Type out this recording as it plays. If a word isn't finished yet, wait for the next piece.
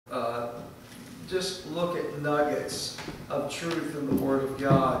just look at nuggets of truth in the Word of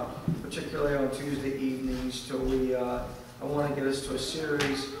God, particularly on Tuesday evenings till we, I want to get us to a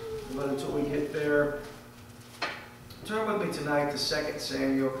series, but until we get there, turn with me tonight to 2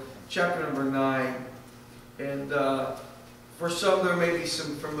 Samuel, chapter number 9. And for some there may be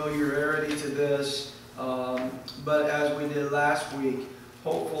some familiarity to this, but as we did last week,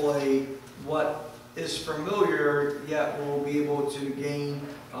 hopefully what is familiar yet we'll be able to gain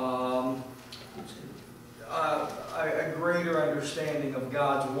a greater understanding of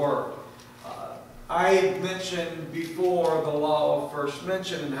God's Word. I mentioned before the law of first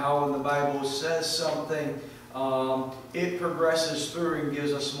mention and how when the Bible says something, it progresses through and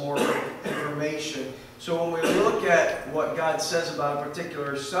gives us more information. So when we look at what God says about a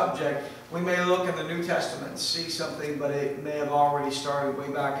particular subject, we may look in the New Testament and see something, but it may have already started way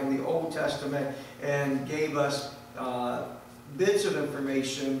back in the Old Testament and gave us bits of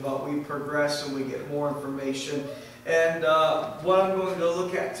information, but we progress and we get more information. And what I'm going to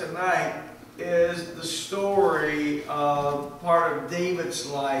look at tonight is the story of part of David's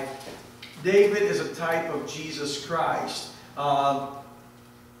life. David is a type of Jesus Christ.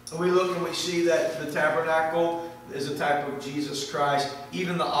 We look and we see that the tabernacle is a type of Jesus Christ.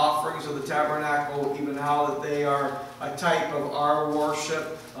 Even the offerings of the tabernacle, even how that they are a type of our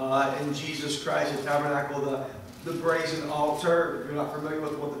worship in Jesus Christ. The tabernacle, the brazen altar, if you're not familiar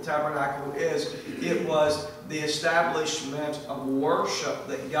with what the tabernacle is, it was the establishment of worship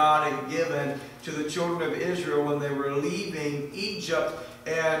that God had given to the children of Israel when they were leaving Egypt.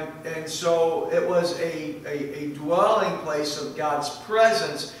 And so it was a dwelling place of God's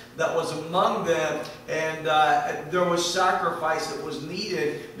presence that was among them, and there was sacrifice that was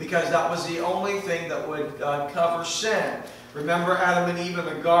needed because that was the only thing that would cover sin. Remember Adam and Eve in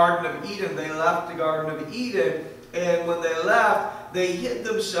the Garden of Eden. They left the Garden of Eden, and when they left, they hid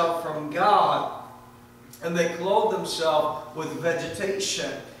themselves from God, and they clothed themselves with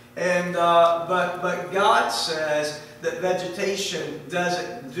vegetation. And but God says that vegetation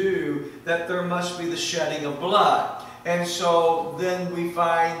doesn't do, that there must be the shedding of blood. And so then we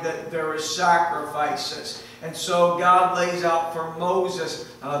find that there is sacrifices. And so God lays out for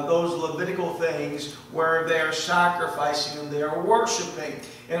Moses those Levitical things where they are sacrificing and they are worshiping.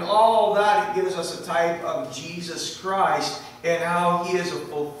 And all that, it gives us a type of Jesus Christ and how He is a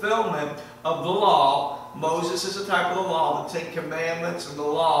fulfillment of the law. Moses is a type of the law, the Ten Commandments and the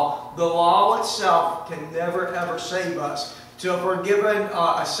law. The law itself can never ever save us. So if we're given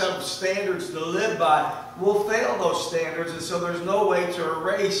a set of standards to live by, we'll fail those standards, and so there's no way to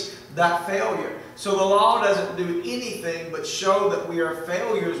erase that failure. So the law doesn't do anything but show that we are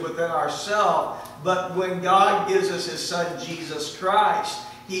failures within ourselves. But when God gives us His Son, Jesus Christ,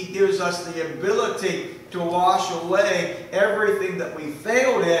 He gives us the ability to wash away everything that we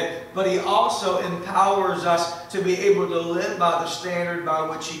failed in, but He also empowers us to be able to live by the standard by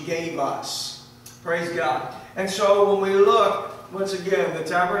which He gave us. Praise God. And so when we look, once again, the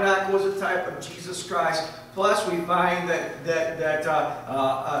tabernacle is a type of Jesus Christ. Plus we find that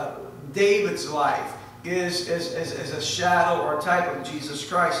David's life is a shadow or a type of Jesus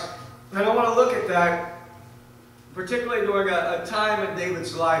Christ. And I want to look at that, particularly during a time in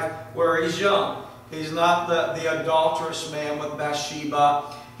David's life where he's young. He's not the adulterous man with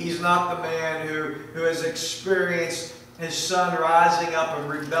Bathsheba. He's not the man who has experienced his son rising up and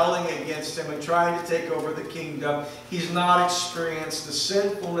rebelling against him and trying to take over the kingdom. He's not experienced the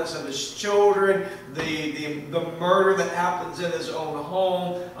sinfulness of his children, the murder that happens in his own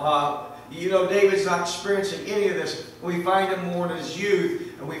home. David's not experiencing any of this. We find him more in his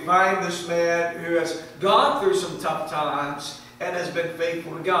youth, and we find this man who has gone through some tough times and has been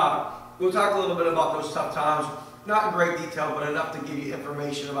faithful to God. We'll talk a little bit about those tough times, not in great detail, but enough to give you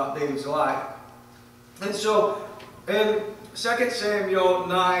information about David's life. And so, in 2 Samuel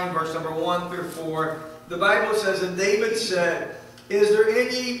 9, verse number 1 through 4, the Bible says, "And David said, Is there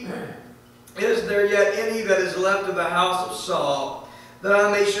yet any that is left of the house of Saul, that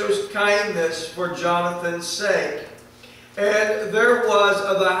I may show kindness for Jonathan's sake? And there was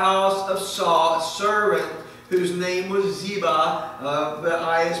of the house of Saul a servant whose name was Ziba, the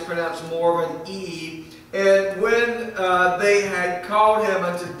I is pronounced more of an E. And when they had called him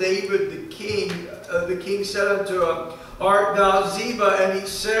unto David the king said unto him, Art thou Ziba? And he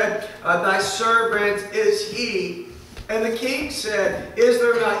said, Thy servant is he. And the king said, Is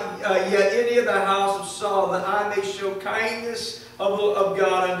there not yet any of the house of Saul, that I may show kindness of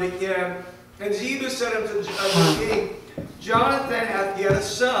God unto him? And Ziba said unto the king, Jonathan hath yet a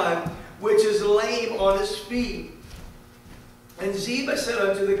son, which is lame on his feet. And Ziba said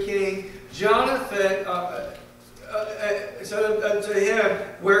unto the king, Jonathan said unto him,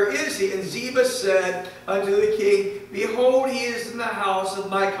 Where is he? And Ziba said unto the king, Behold, he is in the house of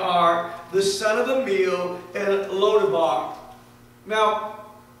Machir, the son of Ammiel, and Lodebar. Now,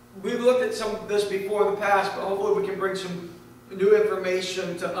 we've looked at some of this before in the past, but hopefully we can bring some new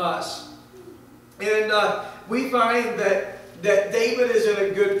information to us. And we find that David is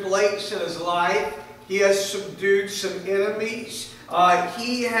in a good place in his life. He has subdued some enemies.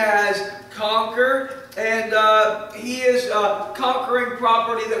 He has conquered, and he is conquering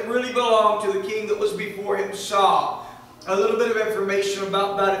property that really belonged to the king that was before him, Saul. A little bit of information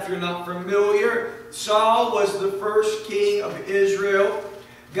about that if you're not familiar. Saul was the first king of Israel.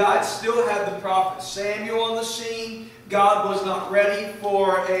 God still had the prophet Samuel on the scene. God was not ready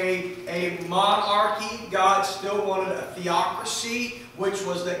for a monarchy. God still wanted a theocracy, which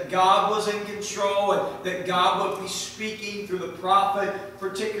was that God was in control and that God would be speaking through the prophet,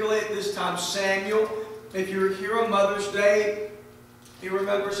 particularly at this time Samuel. If you were here on Mother's Day, you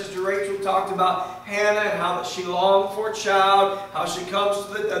remember Sister Rachel talked about Hannah and how that she longed for a child, how she comes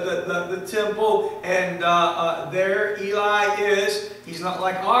to the temple, and there Eli is. He's not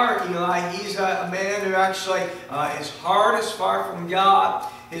like our Eli. He's a man who actually his heart is far from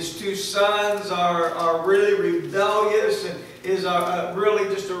God. His two sons are really rebellious and is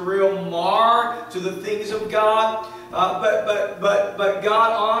really just a real mar to the things of God. But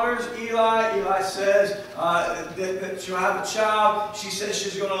God honors Eli. Eli says that she'll have a child. She says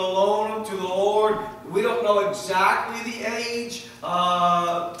she's going to loan him to the Lord. We don't know exactly the age.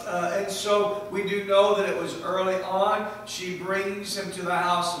 And so we do know that it was early on. She brings him to the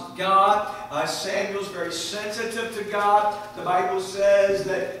house of God. Samuel's very sensitive to God. The Bible says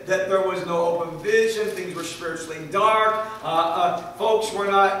that there was no open vision. Things were spiritually dark. Folks were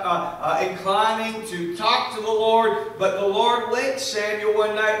not inclining to talk to the Lord. But the Lord wakes Samuel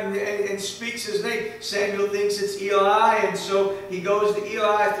one night and speaks his name. Samuel thinks it's Eli, and so he goes to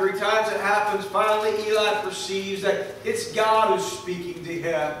Eli 3 times. It happens. Finally, Eli perceives that it's God who's speaking to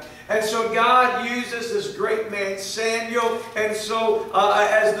him. And so God uses this great man Samuel. And so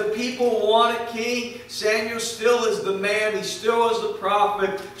as the people want a king, Samuel still is the man. He still is the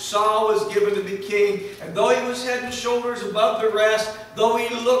prophet. Saul was given to be king. And though he was head and shoulders above the rest, though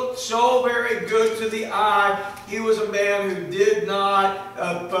he looked so very good to the eye, he was a man who did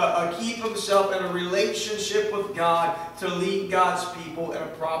not keep himself in a relationship with God to lead God's people in a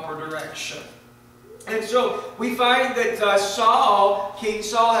proper direction. And so we find that King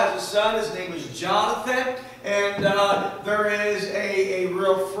Saul has a son. His name is Jonathan. And there is a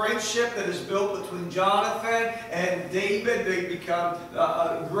real friendship that is built between Jonathan and David. They become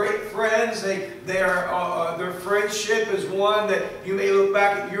great friends. Their friendship is one that you may look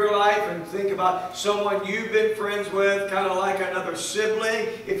back at your life and think about someone you've been friends with, kind of like another sibling.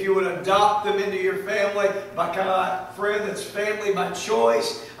 If you would adopt them into your family, by kind of that friend that's family by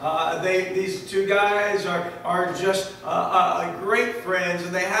choice. These two guys are just great friends,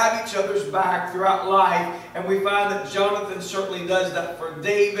 and they have each other's back throughout life. And we find that Jonathan certainly does that for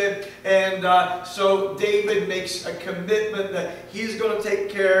David. And so David makes a commitment that he's going to take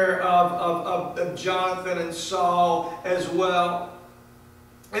care of Jonathan and Saul as well.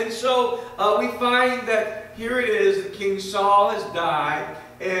 And so we find that here it is that King Saul has died,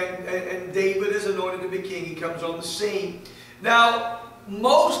 and David is anointed to be king. He comes on the scene. Now,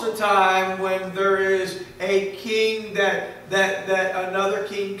 most of the time when there is a king that another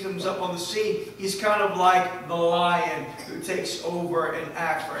king comes up on the scene, he's kind of like the lion who takes over in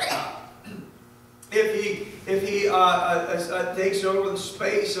Africa. If he takes over the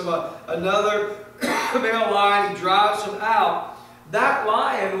space of another male lion, he drives him out, that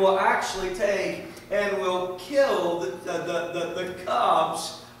lion will actually take and will kill the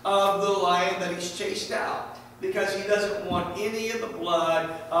cubs of the lion that he's chased out, because he doesn't want any of the blood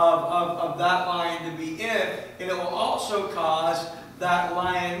of that lion to be in. And it will also cause that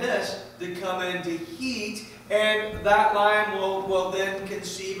lioness to come into heat, and that lion will then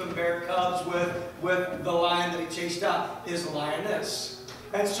conceive and bear cubs with the lion that he chased out, his lioness.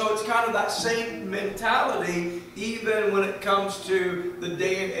 And so it's kind of that same mentality even when it comes to the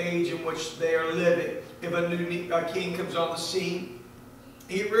day and age in which they are living. If a new king comes on the scene,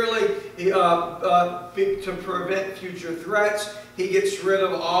 he really, to prevent future threats, he gets rid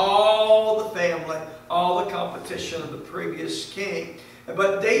of all the family, all the competition of the previous king.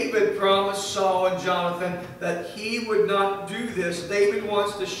 But David promised Saul and Jonathan that he would not do this. David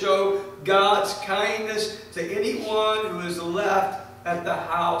wants to show God's kindness to anyone who is left at the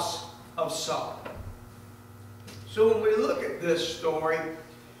house of Saul. So when we look at this story,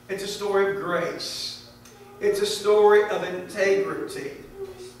 it's a story of grace. It's a story of integrity.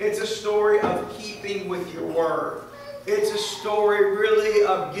 It's a story of keeping with your word. It's a story really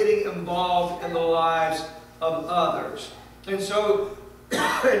of getting involved in the lives of others. And so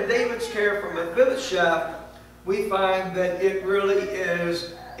in David's care for Mephibosheth, we find that it really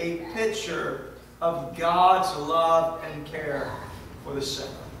is a picture of God's love and care for the sinner.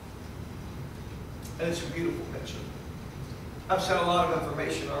 And it's a beautiful picture. I've said a lot of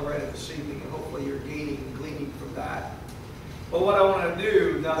information already this evening, and hopefully you're gaining and gleaning from that. But what I want to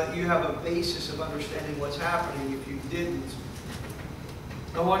do, now that you have a basis of understanding what's happening, if you didn't,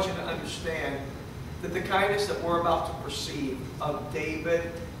 I want you to understand that the kindness that we're about to perceive of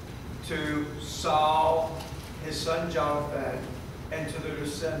David to Saul, his son Jonathan, and to their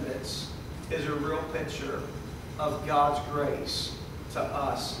descendants is a real picture of God's grace to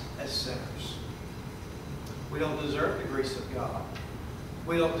us as sinners. We don't deserve the grace of God.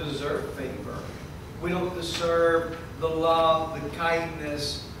 We don't deserve favor. We don't deserve the love, the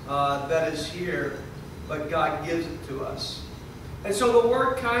kindness that is here, but God gives it to us. And so the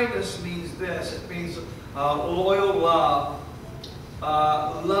word kindness means this. It means loyal love,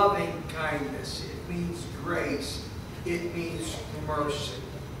 loving kindness. It means grace. It means mercy.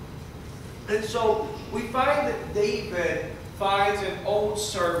 And so we find that David finds an old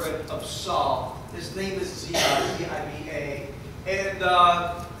servant of Saul. His name is Ziba, Z-I-B-A. And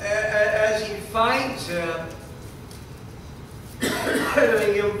as he finds him,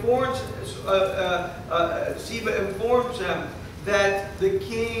 he informs, Ziba informs him that the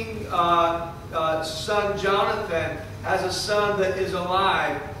king's son Jonathan has a son that is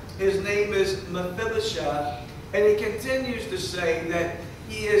alive. His name is Mephibosheth. And he continues to say that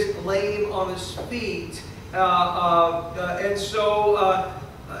he is lame on his feet. And so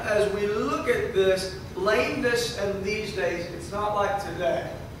as we look at this, lameness in these days, it's not like today.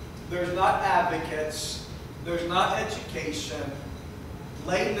 There's not advocates. There's not education.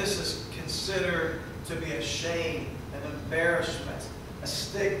 Lameness is considered to be a shame, an embarrassment, a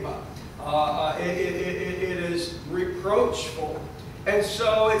stigma. It is reproachful. And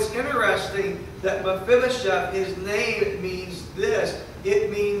so it's interesting that Mephibosheth, his name means this.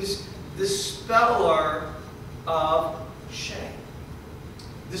 It means dispeller of shame.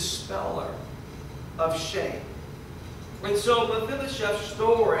 Dispeller of shame. And so Mephibosheth's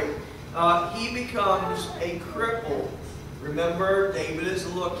story, he becomes a cripple. Remember, David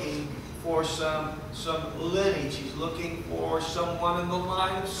is looking for some lineage. He's looking for someone in the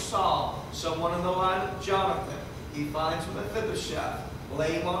line of Saul, someone in the line of Jonathan. He finds Mephibosheth,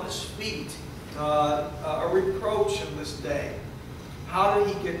 lame on his feet, a reproach in this day. How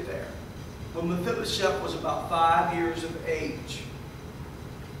did he get there? When Mephibosheth was about 5 years of age,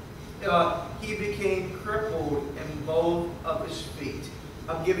 he became crippled in both of his feet.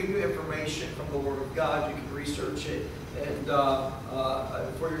 I'm giving you information from the Word of God. You can research it and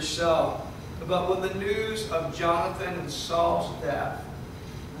for yourself. But when the news of Jonathan and Saul's death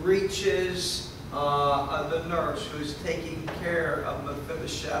reaches the nurse who is taking care of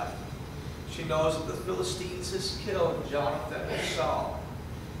Mephibosheth, she knows that the Philistines has killed Jonathan and Saul.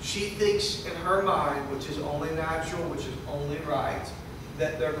 She thinks in her mind, which is only natural, which is only right,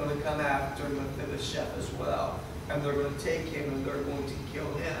 that they're going to come after Mephibosheth as well. And they're going to take him and they're going to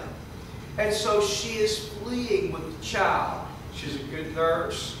kill him. And so she is fleeing with the child. She's a good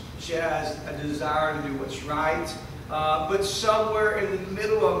nurse. She has a desire to do what's right. But somewhere in the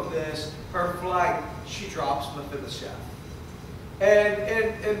middle of this, her flight, she drops Mephibosheth.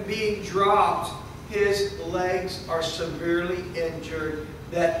 And being dropped, his legs are severely injured,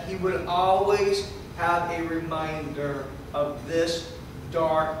 that he would always have a reminder of this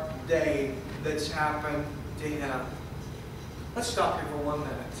dark day that's happened to him. Let's stop here for 1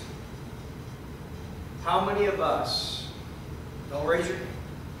 minute. How many of us, don't raise your hand,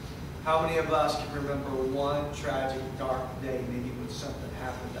 how many of us can remember one tragic dark day, maybe when something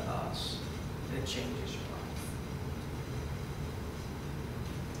happened to us, and it changes your life?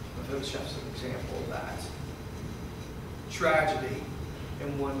 Mephibosheth's an example of that. Tragedy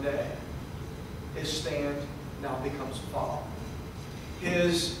in one day. His stand now becomes fall.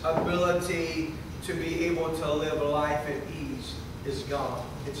 His ability to be able to live a life at ease is gone.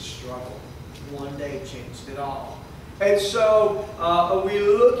 It's a struggle. One day changed it all. And so we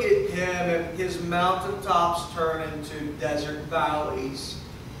look at him and his mountaintops turn into desert valleys.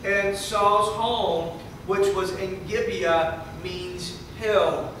 And Saul's home, which was in Gibeah, means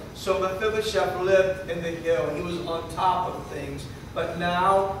hill. So Mephibosheth lived in the hill. He was on top of things. But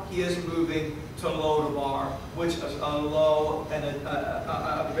now he is moving to Lodabar, which is a low and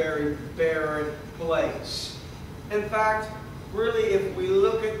a very barren place. In fact, really, if we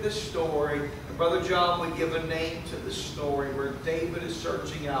look at this story And Brother John would give a name to the story where David is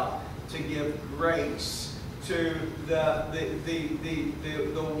searching out to give grace to the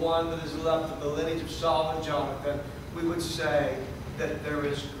one that is left of the lineage of Saul and Jonathan. We would say that there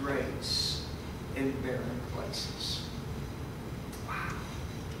is grace in barren places. Wow.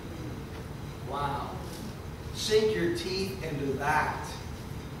 Wow. Sink your teeth into that.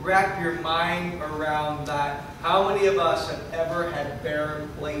 Wrap your mind around that. How many of us have ever had barren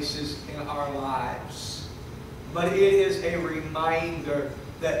places in our lives? But it is a reminder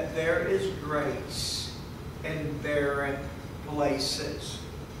that there is grace in barren places.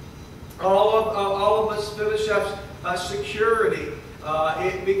 All of us, Mephibosheth's security,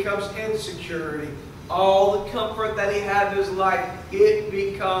 it becomes insecurity. All the comfort that he had in his life, it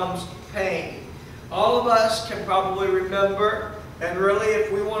becomes pain. All of us can probably remember, and really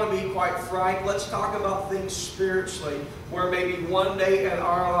if we want to be quite frank, let's talk about things spiritually, where maybe one day in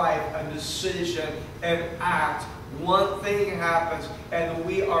our life a decision, an act, one thing happens and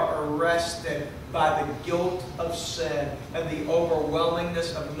we are arrested by the guilt of sin and the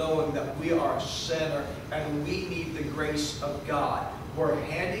overwhelmingness of knowing that we are a sinner and we need the grace of God. We're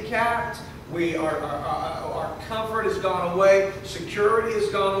handicapped. Our comfort has gone away. Security has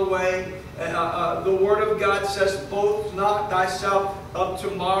gone away. The Word of God says, boast not thyself of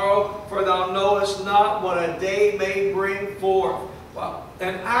tomorrow, for thou knowest not what a day may bring forth. Well,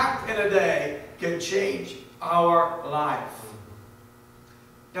 an act in a day can change our life.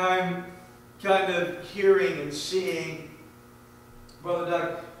 Now I'm kind of hearing and seeing, Brother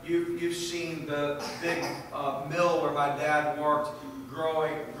Doug, you've seen the big mill where my dad worked.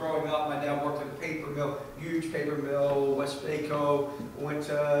 Growing up, my dad worked at a paper mill, huge paper mill, West Baco, went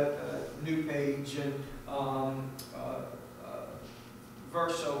to New Page, and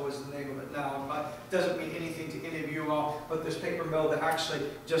Verso was the name of it now. It doesn't mean anything to any of you all, but this paper mill that actually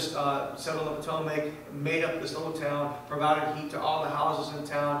just settled in Potomac, made up this little town, provided heat to all the houses in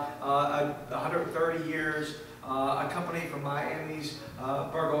town, 130 years. A company from Miami's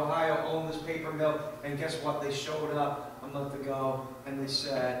Burg, Ohio owned this paper mill, and guess what? They showed up a month ago and they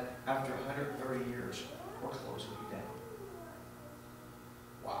said, after 130 years, we're closing you down.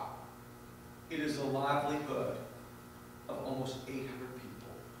 Wow. It is the livelihood of almost 800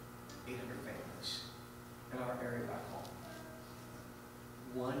 people, 800 families in our area back home.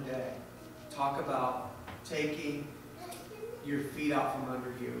 One day, talk about taking your feet out from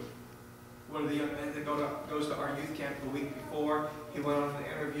under you. One of the young men that goes to our youth camp the week before, he went on an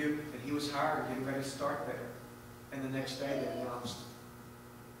interview and he was hired, getting ready to start there. And the next day they announced,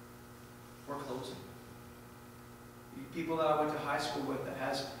 we're closing. People that I went to high school with that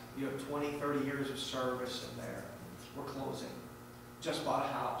has 20, 30 years of service in there, we're closing. Just bought a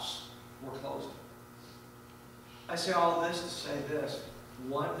house, we're closing. I say all this to say this,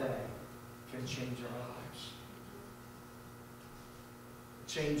 one day can change our lives.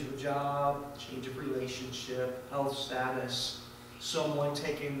 Change of job, change of relationship, health status, someone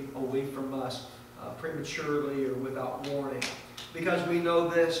taken away from us prematurely or without warning. Because we know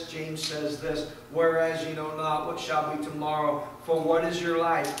this, James says this, whereas you know not what shall be tomorrow, for what is your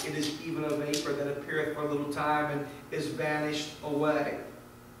life? It is even a vapor that appeareth for a little time and is vanished away.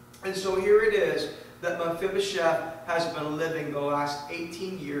 And so here it is that Mephibosheth has been living the last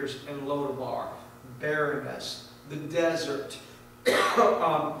 18 years in Lodabar, barrenness, the desert,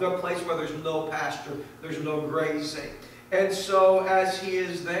 the place where there's no pasture, there's no grazing. And so as he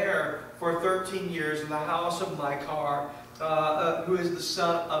is there for 13 years in the house of Micah, who is the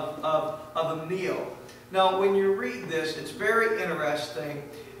son of Emil. Now when you read this, it's very interesting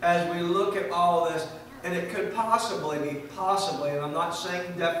as we look at all this, and it could possibly be, and I'm not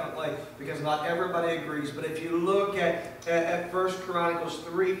saying definitely because not everybody agrees, but if you look at 1 Chronicles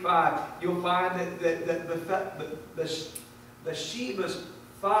 3:5, you'll find that Bathsheba's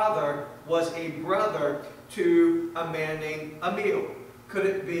father was a brother to a man named Emil. Could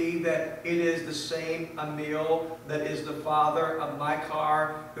it be that it is the same Emil that is the father of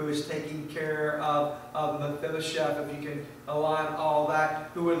Micah, who is taking care of Mephibosheth, if you can align all that,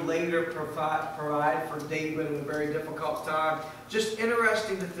 who would later provide for David in a very difficult time? Just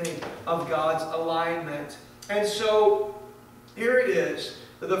interesting to think of God's alignment. And so here it is.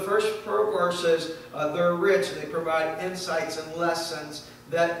 The first 4 verses, they're rich. They provide insights and lessons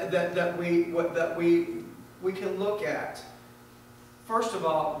that we can look at. First of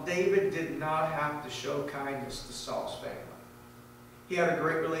all, David did not have to show kindness to Saul's family. He had a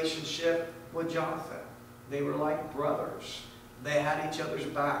great relationship with Jonathan. They were like brothers. They had each other's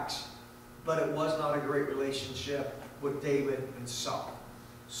backs. But it was not a great relationship with David and Saul.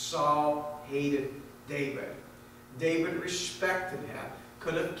 Saul hated David. David respected him,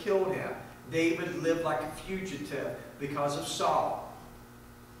 could have killed him, David lived like a fugitive because of Saul.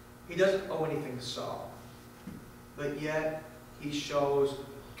 He doesn't owe anything to Saul. But yet, he shows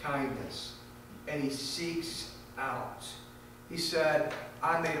kindness. And he seeks out. He said,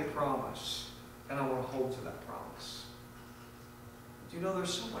 I made a promise. And I want to hold to that promise. Do you know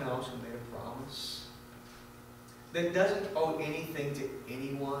there's someone else who made a promise? That doesn't owe anything to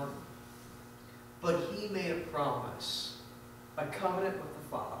anyone. But he made a promise. A covenant with the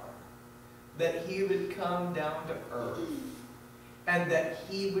Father. That he would come down to earth. And that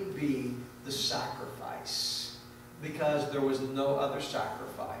he would be the sacrifice. Because there was no other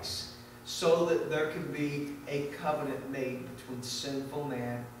sacrifice. So that there could be a covenant made between sinful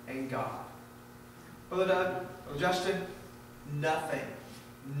man and God. Brother Doug, or Justin, nothing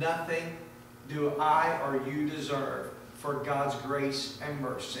do I or you deserve for God's grace and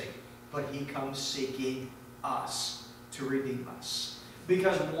mercy. But he comes seeking us to redeem us.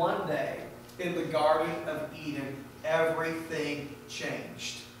 Because one day in the Garden of Eden, everything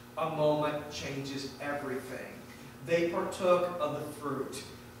changed. A moment changes everything. They partook of the fruit.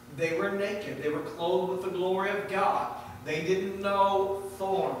 They were naked. They were clothed with the glory of God. They didn't know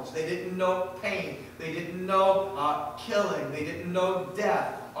thorns. They didn't know pain. They didn't know killing. They didn't know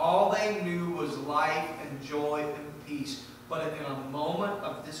death. All they knew was life and joy and peace. But in a moment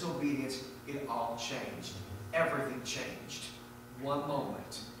of disobedience, it all changed. Everything changed. One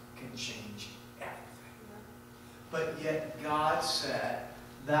moment can change everything. But yet God said,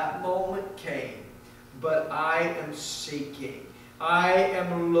 that moment came, but I am seeking. I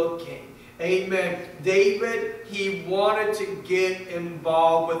am looking. Amen. David, he wanted to get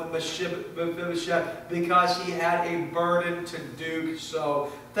involved with Mephibosheth because he had a burden to do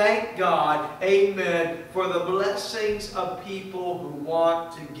so. Thank God, amen, for the blessings of people who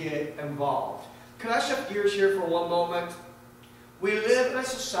want to get involved. Can I shift gears here for one moment? We live in a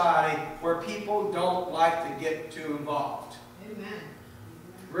society where people don't like to get too involved. Amen.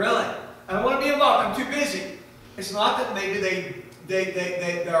 Really? I don't want to be involved. I'm too busy. It's not that maybe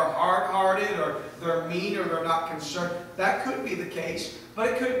they're hard-hearted or they're mean or they're not concerned. That could be the case. But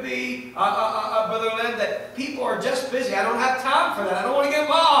it could be, Brother Lynn, that people are just busy. I don't have time for that. I don't want to get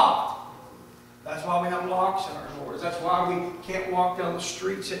involved. That's why we have locks in our doors. That's why we can't walk down the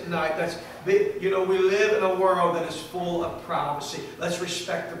streets at night. We live in a world that is full of privacy. Let's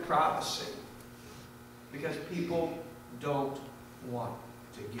respect the privacy. Because people don't want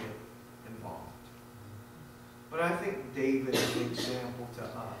to get involved. But I think David is an example to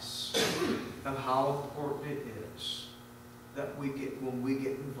us of how important it is that when we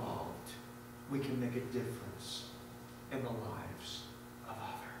get involved, we can make a difference in the lives of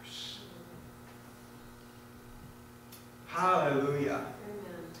others. Hallelujah.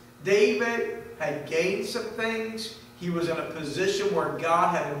 Amen. David had gained some things. He was in a position where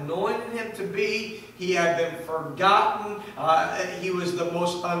God had anointed him to be. He had been forgotten. He was the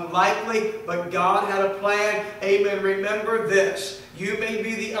most unlikely, but God had a plan. Amen. Remember this. You may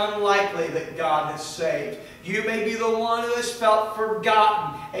be the unlikely that God has saved. You may be the one who has felt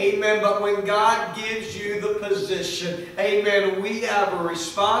forgotten. Amen. But when God gives you the position, amen, we have a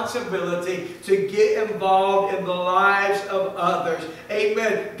responsibility to get involved in the lives of others.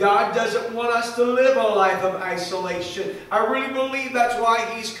 Amen. God doesn't want us to live a life of isolation. I really believe that's why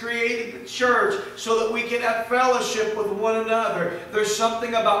He's created the church, so that we can have fellowship with one another. There's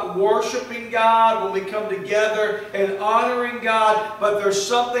something about worshiping God when we come together and honoring God, but there's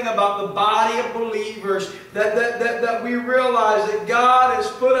something about the body of believers that we realize that God has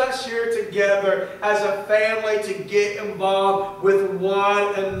put us here together as a family to get involved with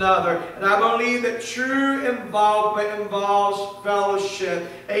one another. And I believe that true involvement involves fellowship.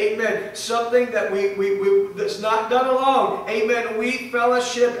 Amen. Something that that's not done alone. Amen. We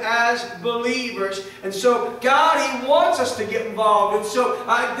fellowship as believers. And so God, He wants us to get involved. And so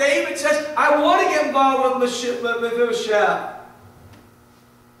David says, I want to get involved with Mephibosheth.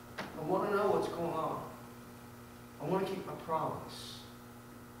 I want to know what's going on. I want to keep my promise.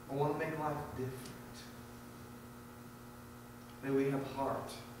 I want to make life different. May we have the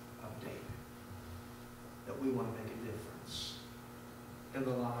heart of David, that we want to make a difference in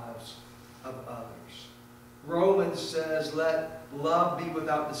the lives of others. Romans says, let love be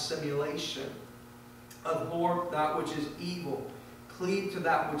without dissimulation. Abhor that which is evil. Cleave to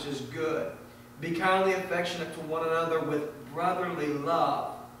that which is good. Be kindly affectionate to one another with brotherly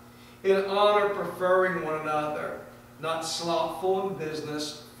love. In honor, preferring one another, not slothful in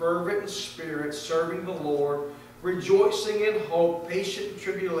business, fervent in spirit, serving the Lord. rejoicing in hope, patient in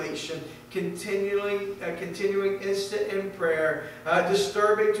tribulation, continuing instant in prayer,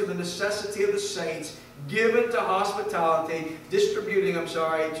 disturbing to the necessity of the saints, given to hospitality, distributing,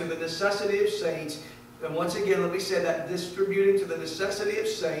 to the necessity of saints. And once again, let me say that, distributing to the necessity of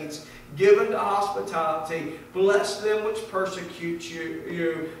saints, given to hospitality, bless them which persecute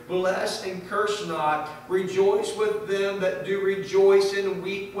you, bless and curse not, rejoice with them that do rejoice, and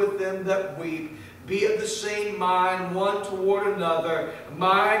weep with them that weep. Be of the same mind one toward another,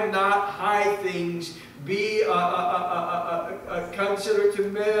 mind not high things, be considerate to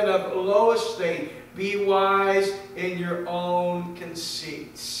men of low estate, be wise in your own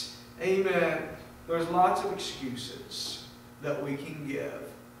conceits. Amen. There's lots of excuses that we can give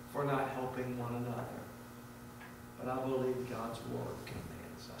for not helping one another. But I believe God's Word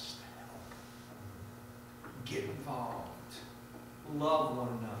commands us to help. Get involved. Love one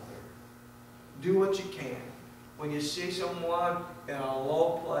another. Do what you can. When you see someone in a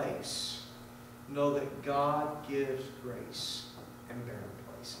low place, know that God gives grace in barren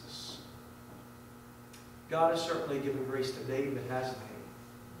places. God has certainly given grace to David, hasn't he?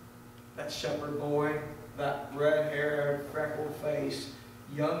 That shepherd boy, that red-haired, freckled-faced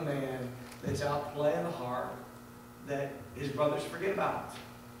young man that's out playing the harp that his brothers forget about.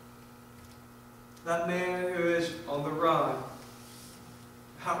 That man who is on the run.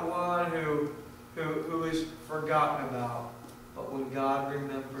 That one who is forgotten about. But when God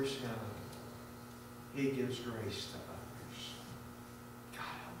remembers him, He gives grace to others.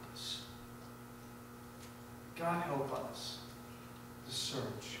 God help us. God help us to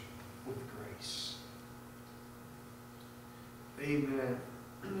search with grace. Amen.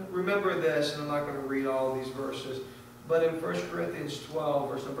 Remember this, and I'm not going to read all these verses, but in 1 Corinthians 12,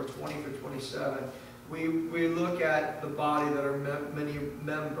 verse number 20 through 27, we look at the body that are many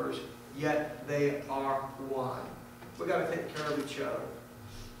members, yet they are one. We've got to take care of each other.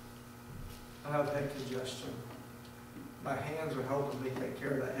 I have head congestion. My hands are helping me take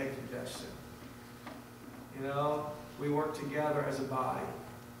care of that head congestion. You know, we work together as a body.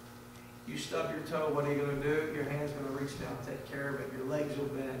 You stub your toe, what are you going to do? Your hand's going to reach down and take care of it. Your legs will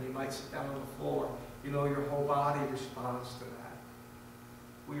bend. You might sit down on the floor. You know, your whole body responds to that.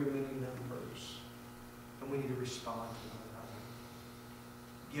 We are many members, and we need to respond to one another.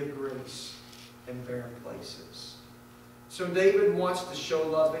 Give grace in barren places. So David wants to show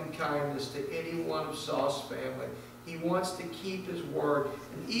loving kindness to any one of Saul's family. He wants to keep his word.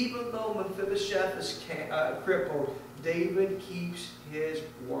 And even though Mephibosheth is crippled, David keeps his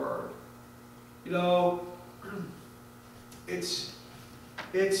word. You know, David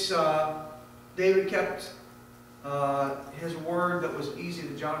kept his word that was easy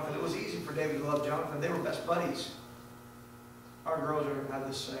to Jonathan. It was easy for David to love Jonathan. They were best buddies. Our girls are have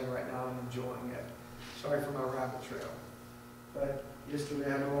this saying right now. I'm enjoying it. Sorry for my rabbit trail. But yesterday I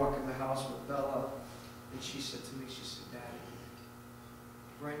had to walk in the house with Bella, and she said to me, she said, Daddy,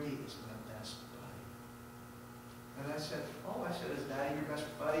 Brandy is my best buddy. And I said, oh, is Daddy your best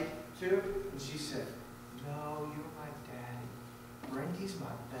buddy too? And she said, no, you're my daddy. Brandy's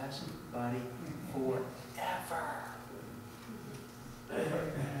my best buddy forever.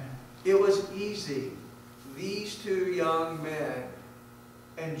 It was easy. These two young men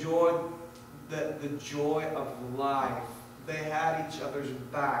enjoyed the joy of life. They had each other's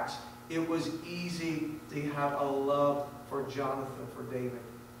backs. It was easy to have a love for Jonathan, for David.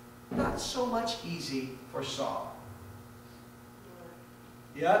 Not so much easy for Saul.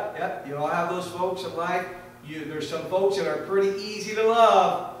 Yep. You all have those folks in life. There's some folks that are pretty easy to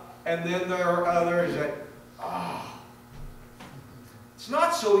love, and then there are others that, it's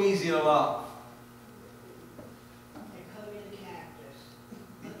not so easy to love.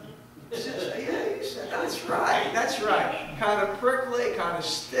 That's right. Kind of prickly, kind of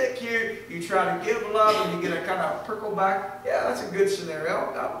stick you. You try to give love and you get a kind of prickle back. Yeah, that's a good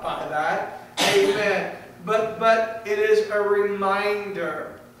scenario. I'll buy that. Amen. But it is a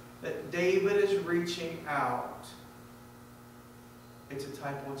reminder that David is reaching out. It's a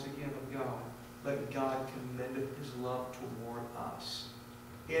type, once again, of God. But God commended His love toward us.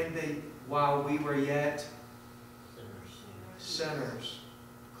 While we were yet sinners,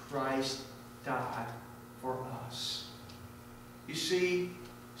 Christ died for us. You see,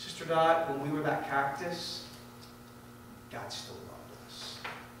 Sister Dot, when we were that cactus, God still loved us.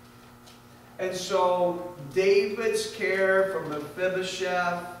 And so, David's care for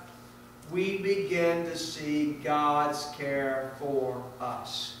Mephibosheth, we begin to see God's care for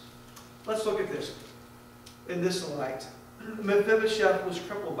us. Let's look at this in this light. Mephibosheth was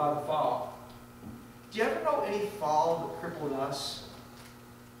crippled by the fall. Do you ever know any fall that crippled us?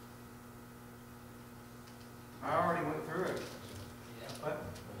 I already went through it. Yeah. What?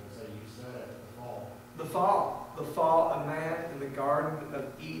 So you said it, the fall. The fall. The fall of man in the Garden of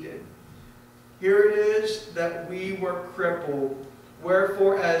Eden. Here it is that we were crippled.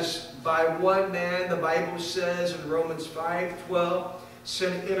 Wherefore, as by one man, the Bible says in Romans 5:12,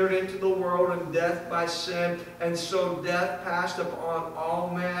 sin entered into the world, and death by sin, and so death passed upon all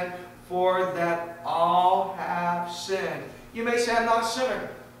men, for that all have sinned. You may say, I'm not a sinner.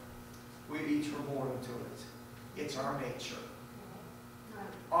 We each were born into it. It's our nature.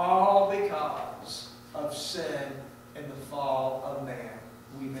 All because of sin and the fall of man.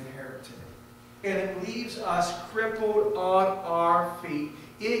 We've inherited it. And it leaves us crippled on our feet.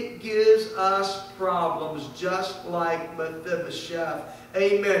 It gives us problems just like Mephibosheth.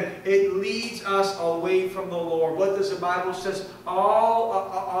 Amen. It leads us away from the Lord. What does the Bible say?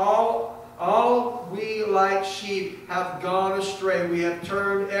 All we like sheep have gone astray. We have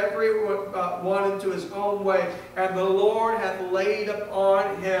turned every one into his own way. And the Lord hath laid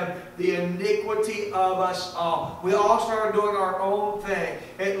upon him the iniquity of us all. We all started doing our own thing.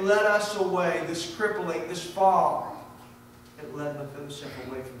 It led us away. This crippling, this fall. It led Mephibosheth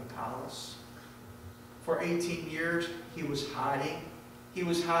away from the palace. For 18 years, he was hiding. He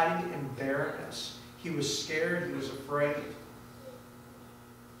was hiding in barrenness. He was scared. He was afraid.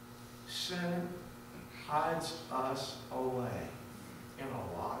 Sin hides us away in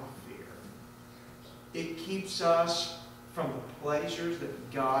a lot of fear. It keeps us from the pleasures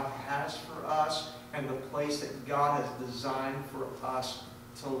that God has for us and the place that God has designed for us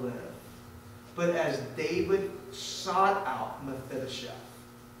to live. But as David sought out Mephibosheth,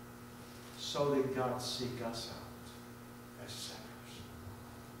 so did God seek us out as sinners.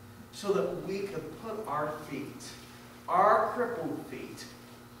 So that we could put our feet, our crippled feet,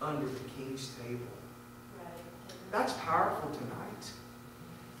 under the king's table. That's powerful tonight.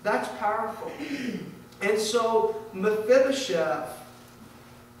 That's powerful. And so Mephibosheth,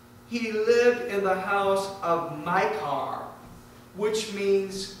 he lived in the house of Micah, which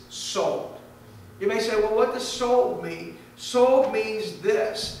means sold. You may say, well, what does sold mean? Sold means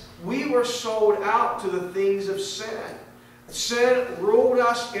this. We were sold out to the things of sin. Sin ruled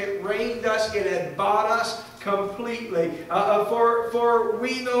us, it reigned us, it had bought us completely. For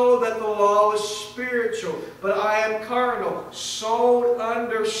we know that the law is spiritual, but I am carnal, sold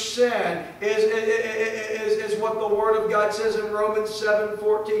under sin, is what the Word of God says in Romans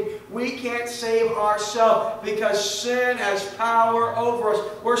 7:14. We can't save ourselves because sin has power over us.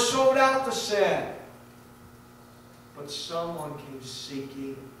 We're sold out to sin. But someone came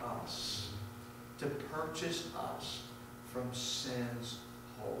seeking us to purchase us from sin's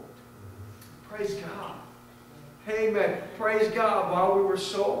hold. Praise God. Amen. Praise God while we were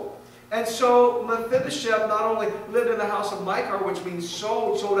sold. And so Mephibosheth not only lived in the house of Micah, which means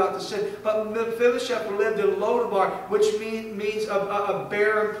sold out to sin, but Mephibosheth lived in Lodabar, which means of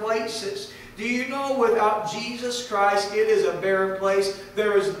barren places. Do you know without Jesus Christ, it is a barren place.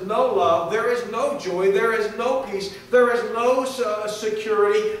 There is no love. There is no joy. There is no peace. There is no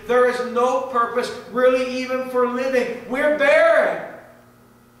security. There is no purpose, really, even for living. We're barren.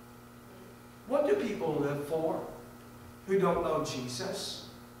 What do people live for who don't know Jesus?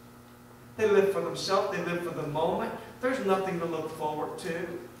 They live for themselves. They live for the moment. There's nothing to look forward to.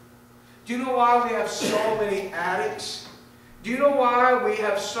 Do you know why we have so many addicts? Do you know why we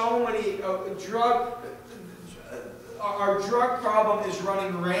have so many our drug problem is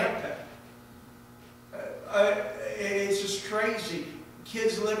running rampant? It's just crazy.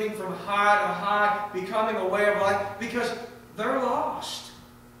 Kids living from high to high, becoming a way of life because they're lost.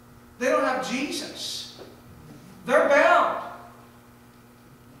 They don't have Jesus. They're bound.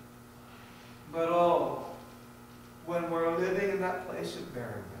 But oh, when we're living in that place of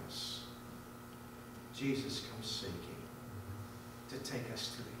barrenness, Jesus comes seeking to take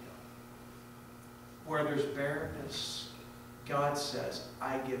us to the hill. Where there's barrenness, God says,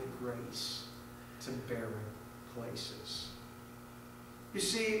 I give grace to barren places. You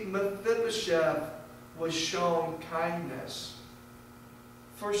see, Mephibosheth was shown kindness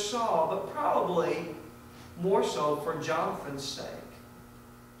for Saul, but probably more so for Jonathan's sake.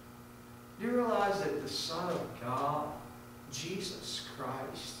 Do you realize that the Son of God, Jesus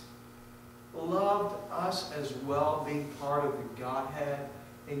Christ, loved us as well, being part of the Godhead,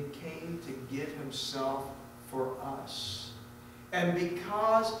 and came to give himself for us? And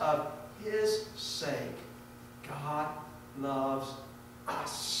because of his sake, God loves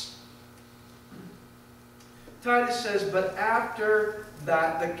us. Titus says, but after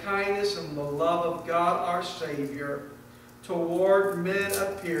that, the kindness and the love of God our Savior, toward men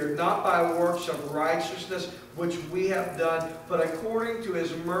appeared, not by works of righteousness which we have done, but according to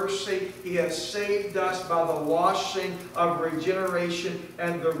His mercy He has saved us by the washing of regeneration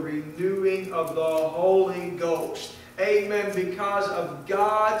and the renewing of the Holy Ghost. Amen. Because of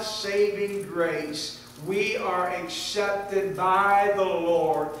God's saving grace, we are accepted by the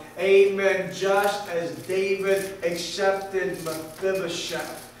Lord. Amen. Just as David accepted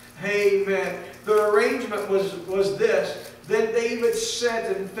Mephibosheth. Amen. The arrangement was this. Then David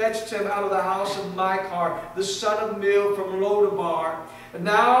sent and fetched him out of the house of Machir, the son of Mil from Lodabar. And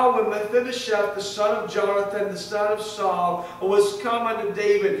now when Mephibosheth, the son of Jonathan, the son of Saul, was come unto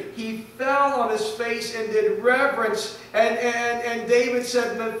David, he fell on his face and did reverence. And David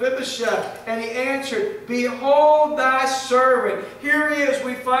said, Mephibosheth. And he answered, Behold thy servant. Here he is.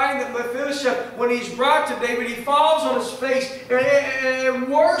 We find that Mephibosheth, when he's brought to David, he falls on his face and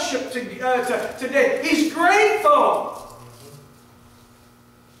worship to David. He's grateful.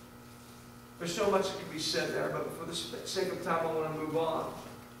 There's so much that can be said there, but for the sake of time, I want to move on.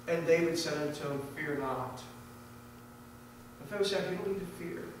 And David said unto him, Fear not. Mephibosheth, you don't need to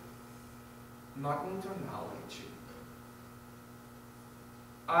fear. I'm not going to annihilate you.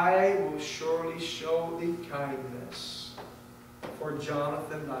 I will surely show thee kindness for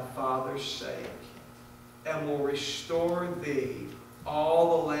Jonathan thy father's sake, and will restore thee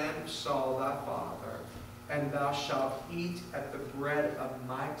all the land of Saul thy father, and thou shalt eat at the bread of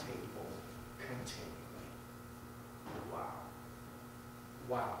my table continually. Wow.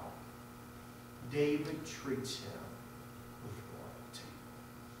 Wow. David treats him with royalty.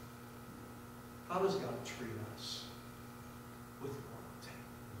 How does God treat us? With royalty.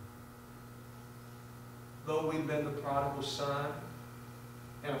 Though we've been the prodigal son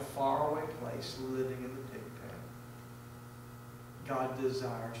in a faraway place, living in the pig pen, God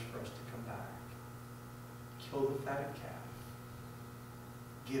desires for us to come back, kill the fatted calf,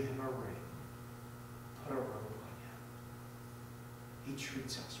 give him a ring, put a robe on him. He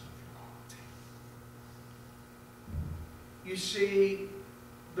treats us with royalty. You see,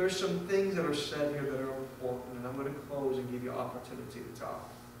 there's some things that are said here that are important, and I'm going to close and give you opportunity to talk.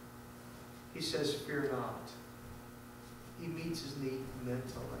 He says, fear not. He meets his need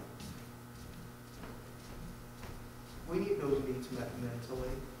mentally. We need those needs met mentally.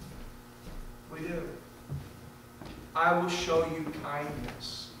 We do. I will show you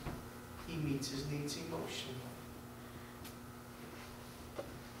kindness. He meets his needs emotionally.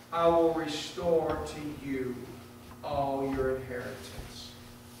 I will restore to you all your inheritance.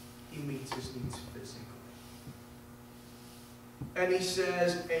 He meets his needs physically. And he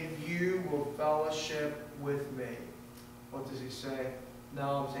says, and you will fellowship with me. What does he say?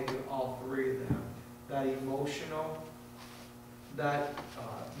 Now I'm taking all three of them. That emotional, that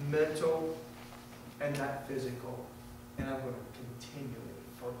mental, and that physical. And I'm going to continually,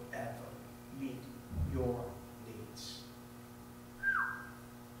 forever, meet your needs.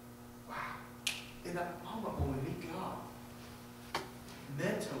 Wow. In that moment when we meet God,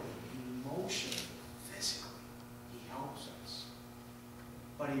 mentally, emotionally, physically, he helps us.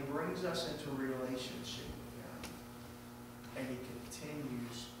 But he brings us into a relationship with him. And he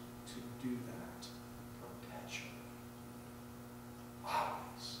continues to do that perpetually.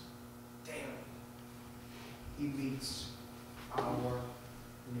 Always. Daily. He meets our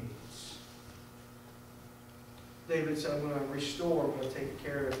needs. David said, I'm going to restore, I'm going to take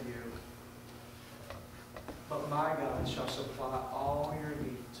care of you. But my God shall supply all your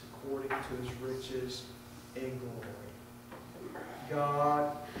needs according to his riches in glory.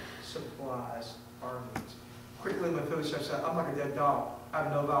 God supplies our needs. Quickly, Mephibosheth said, I'm like a dead dog. I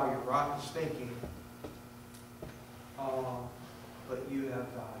have no value, right? Just thinking. But you have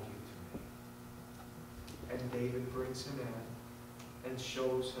value to me. And David brings him in and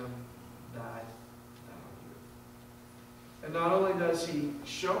shows him that value. And not only does he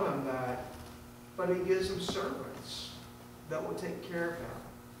show him that, but he gives him servants that will take care of him.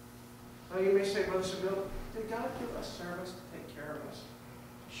 Now you may say, Brother Saville, did God give us servants to take care of us?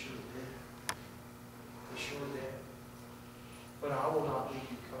 He sure did. He sure did. But I will not leave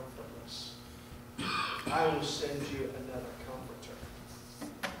you comfortless. I will send you another comforter.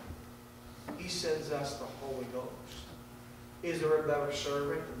 He sends us the Holy Ghost. Is there a better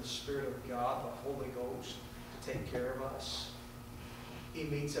servant than the Spirit of God, the Holy Ghost, to take care of us? He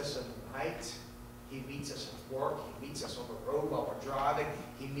meets us in the night. He meets us at work. He meets us on the road while we're driving.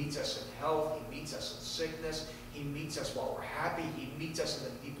 He meets us in health. He meets us in sickness. He meets us while we're happy. He meets us in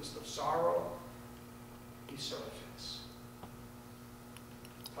the deepest of sorrow. He serves us.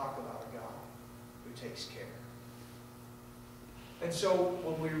 Talk about a God who takes care. And so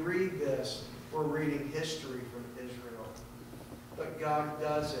when we read this, we're reading history from Israel. But God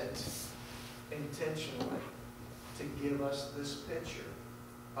does it intentionally to give us this picture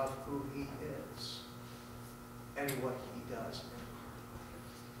of who He is and what He does.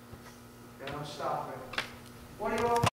 And I'm stopping. What do you want?